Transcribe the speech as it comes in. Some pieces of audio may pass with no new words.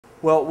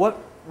Well,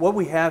 what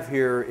we have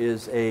here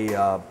is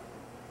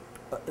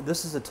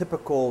this is a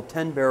typical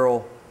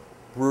 10-barrel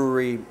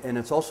brewery, and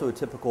it's also a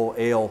typical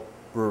ale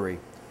brewery.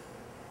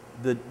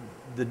 The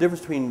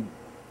difference between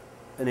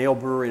an ale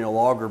brewery and a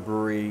lager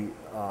brewery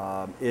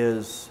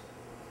is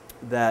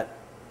that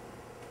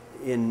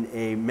in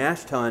a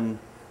mash tun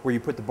where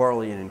you put the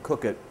barley in and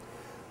cook it,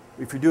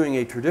 if you're doing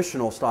a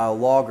traditional style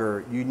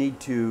lager, you need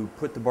to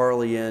put the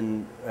barley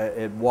in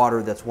at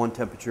water that's one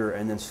temperature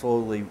and then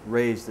slowly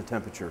raise the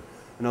temperature.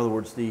 In other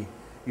words, you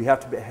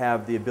have to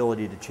have the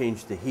ability to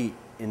change the heat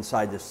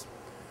inside this.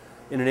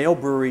 In an ale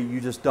brewery, you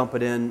just dump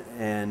it in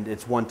and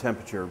it's one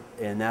temperature,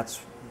 and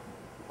that's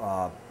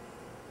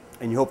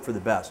and you hope for the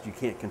best. You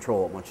can't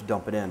control it once you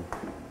dump it in.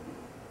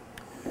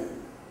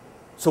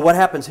 So what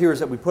happens here is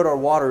that we put our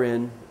water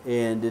in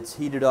and it's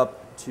heated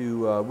up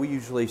to, we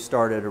usually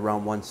start at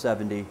around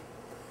 170,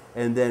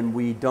 and then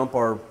we dump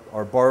our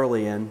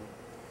barley in,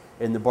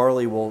 and the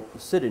barley will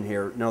sit in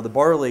here. Now the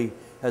barley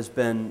has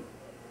been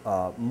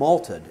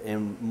malted,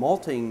 and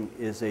malting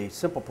is a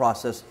simple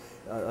process.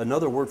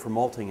 Another word for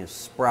malting is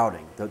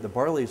sprouting. The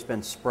barley has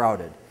been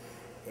sprouted,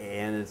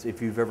 and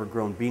if you've ever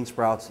grown bean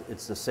sprouts,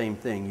 it's the same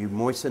thing. You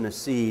moisten a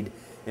seed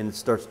and it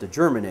starts to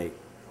germinate,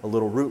 a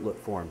little rootlet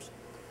forms.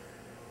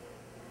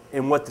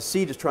 And what the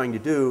seed is trying to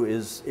do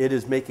is it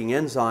is making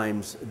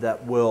enzymes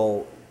that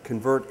will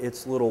convert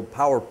its little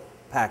power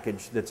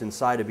package that's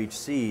inside of each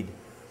seed,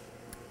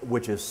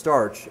 which is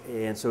starch,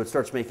 and so it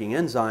starts making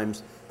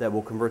enzymes that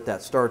will convert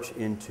that starch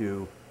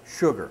into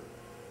sugar.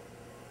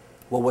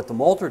 Well, what the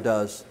malter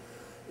does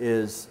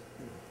is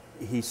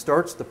he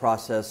starts the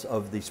process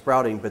of the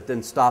sprouting but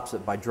then stops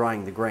it by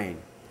drying the grain.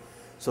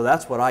 So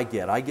that's what I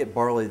get. I get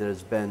barley that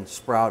has been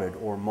sprouted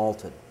or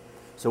malted.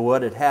 So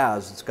what it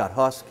has, it's got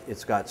husk,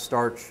 it's got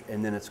starch,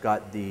 and then it's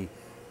got the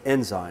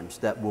enzymes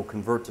that will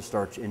convert the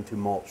starch into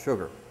malt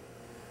sugar.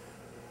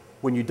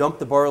 When you dump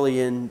the barley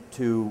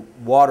into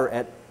water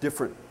at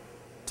different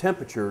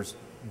temperatures,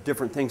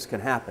 different things can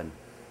happen.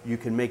 You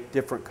can make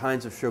different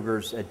kinds of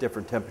sugars at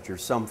different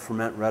temperatures. Some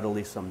ferment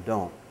readily, some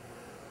don't.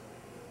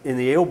 In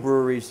the ale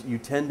breweries, you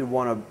tend to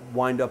want to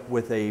wind up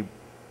with a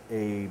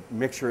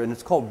mixture, and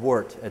it's called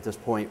wort at this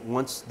point.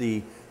 Once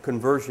the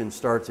conversion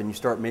starts and you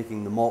start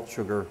making the malt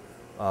sugar,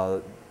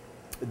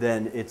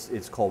 then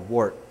it's called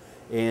wort.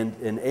 And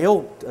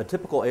a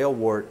typical ale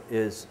wort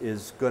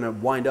is going to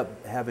wind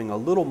up having a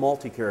little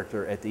malty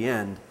character at the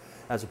end,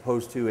 as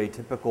opposed to a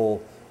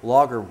typical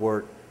lager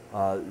wort,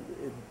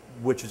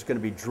 which is going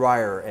to be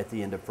drier at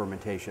the end of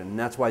fermentation. And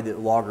that's why the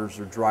lagers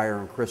are drier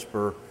and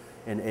crisper,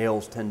 and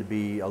ales tend to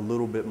be a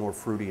little bit more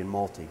fruity and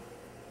malty.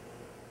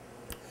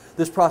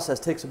 This process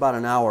takes about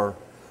an hour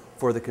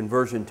for the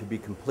conversion to be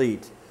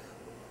complete.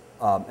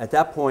 At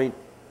that point,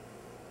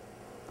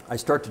 I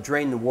start to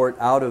drain the wort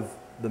out of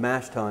the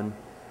mash tun,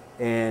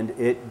 and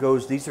it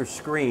goes, these are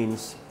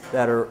screens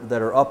that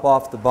are up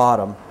off the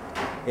bottom,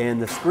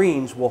 and the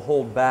screens will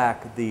hold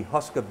back the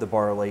husk of the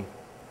barley,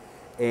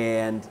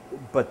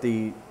 but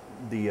the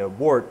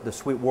wort, the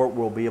sweet wort,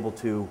 will be able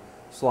to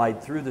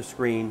slide through the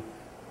screen,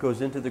 goes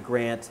into the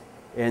grant,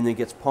 and then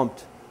gets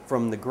pumped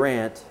from the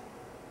grant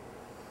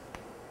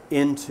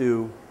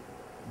into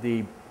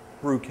the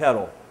brew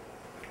kettle.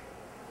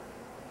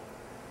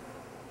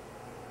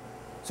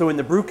 So in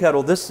the brew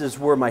kettle, this is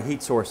where my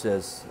heat source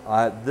is.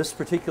 This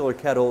particular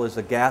kettle is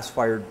a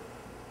gas-fired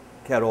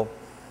kettle.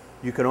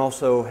 You can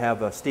also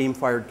have a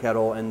steam-fired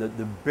kettle, and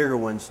the bigger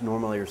ones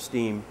normally are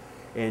steam.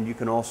 And you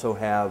can also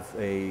have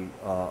a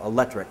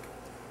electric.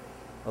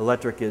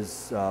 Electric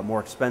is more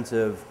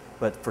expensive,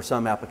 but for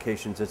some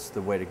applications it's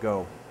the way to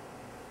go.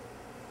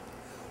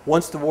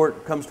 Once the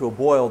wort comes to a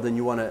boil, then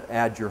you want to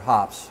add your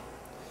hops.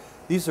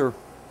 These are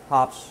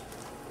hops.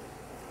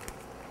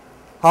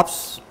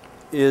 Hops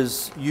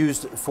is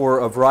used for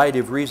a variety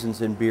of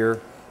reasons in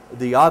beer.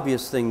 The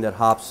obvious thing that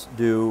hops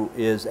do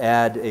is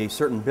add a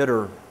certain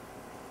bitter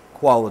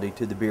quality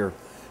to the beer.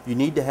 You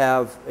need to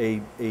have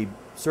a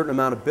certain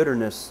amount of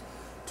bitterness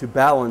to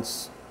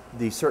balance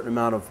the certain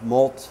amount of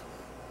malt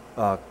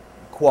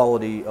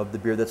quality of the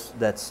beer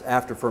that's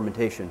after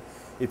fermentation.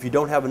 If you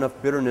don't have enough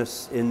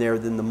bitterness in there,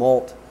 then the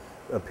malt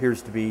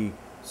appears to be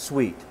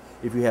sweet.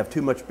 If you have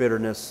too much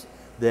bitterness,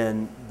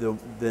 then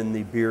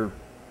the beer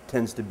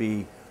tends to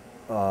be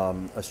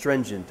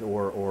astringent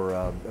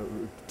or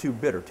too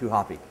bitter, too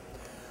hoppy.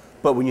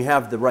 But when you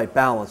have the right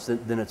balance,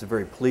 then it's a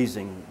very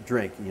pleasing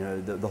drink. You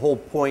know, the whole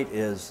point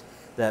is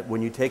that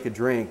when you take a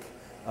drink,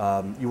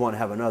 you want to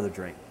have another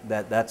drink.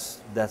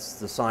 That's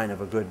the sign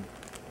of a good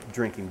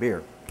drinking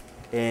beer.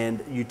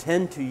 And you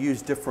tend to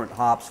use different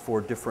hops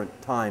for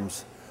different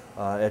times.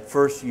 At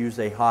first, you use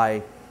a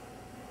high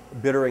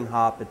bittering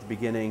hop at the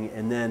beginning,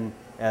 and then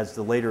as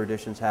the later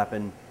additions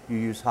happen, you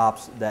use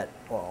hops that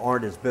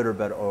aren't as bitter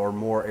but are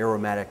more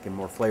aromatic and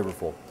more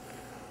flavorful.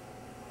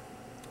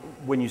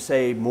 When you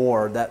say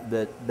more,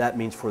 that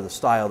means for the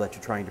style that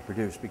you're trying to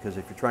produce, because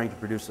if you're trying to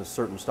produce a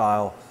certain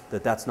style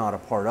that's not a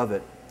part of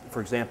it.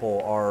 For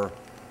example, our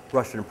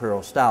Russian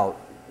Imperial Stout,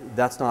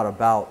 that's not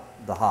about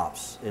the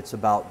hops. It's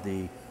about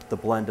the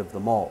blend of the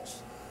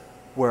malts.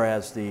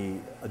 whereas the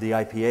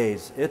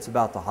IPAs, it's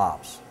about the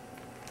hops.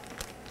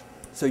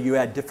 So you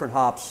add different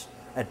hops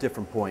at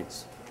different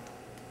points.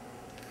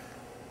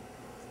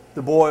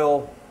 The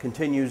boil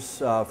continues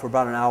for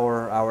about an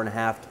hour, hour and a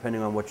half,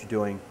 depending on what you're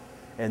doing,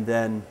 and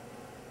then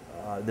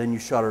you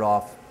shut it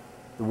off.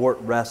 The wort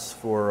rests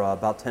for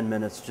about 10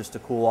 minutes just to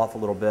cool off a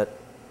little bit.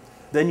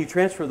 Then you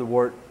transfer the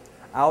wort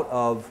out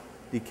of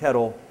the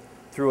kettle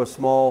through a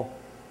small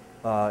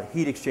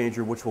heat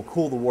exchanger, which will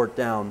cool the wort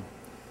down,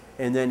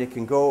 and then it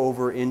can go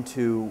over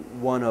into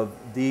one of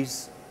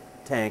these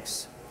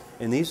tanks,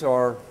 and these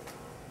are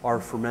our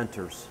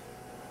fermenters.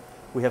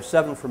 We have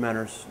 7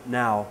 fermenters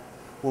now.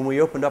 When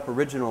we opened up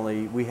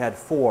originally, we had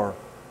 4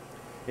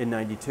 in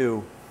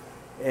 '92,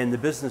 and the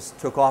business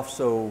took off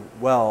so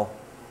well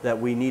that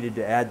we needed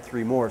to add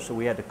 3 more, so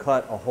we had to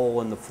cut a hole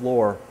in the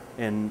floor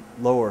and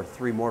lower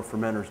 3 more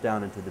fermenters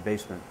down into the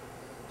basement.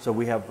 So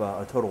we have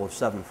a total of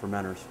 7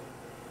 fermenters.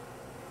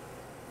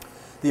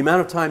 The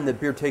amount of time that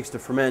beer takes to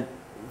ferment,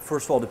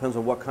 first of all, depends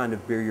on what kind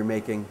of beer you're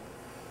making.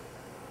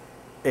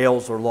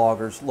 Ales or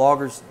lagers.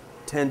 Lagers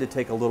tend to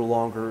take a little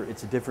longer.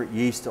 It's a different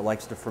yeast that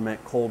likes to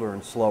ferment colder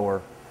and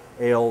slower.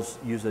 Ales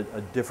use a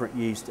different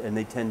yeast, and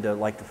they tend to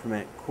like to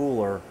ferment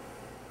cooler,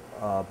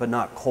 but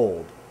not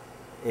cold.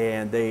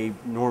 And they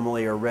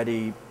normally are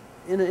ready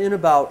in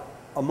about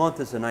a month.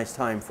 Is a nice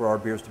time for our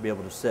beers to be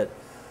able to sit.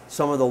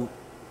 Some of the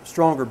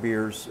stronger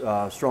beers,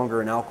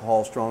 stronger in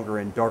alcohol, stronger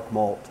in dark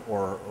malt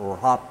or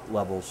hop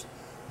levels,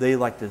 they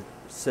like to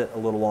sit a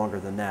little longer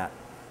than that.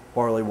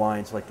 Barley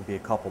wines like to be a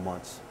couple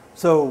months.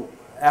 So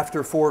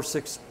after 4,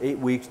 6, 8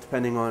 weeks,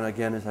 depending on,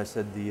 again, as I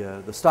said,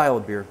 the style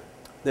of beer,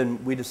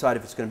 then we decide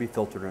if it's going to be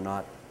filtered or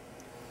not.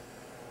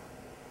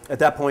 At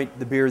that point,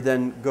 the beer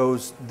then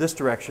goes this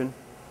direction.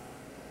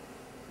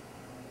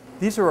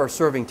 These are our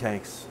serving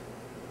tanks.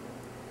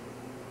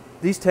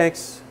 These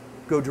tanks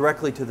go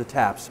directly to the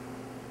taps.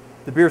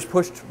 The beer is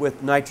pushed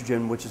with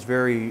nitrogen, which is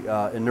very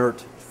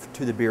inert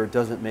to the beer. It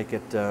doesn't make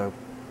it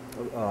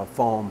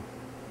foam.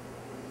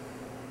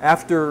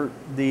 After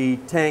the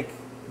tank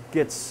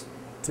gets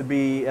to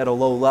be at a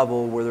low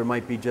level where there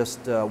might be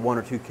just 1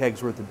 or 2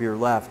 kegs worth of beer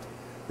left,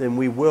 then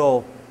we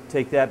will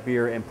take that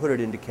beer and put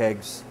it into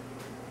kegs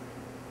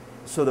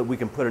so that we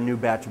can put a new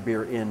batch of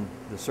beer in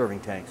the serving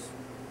tanks.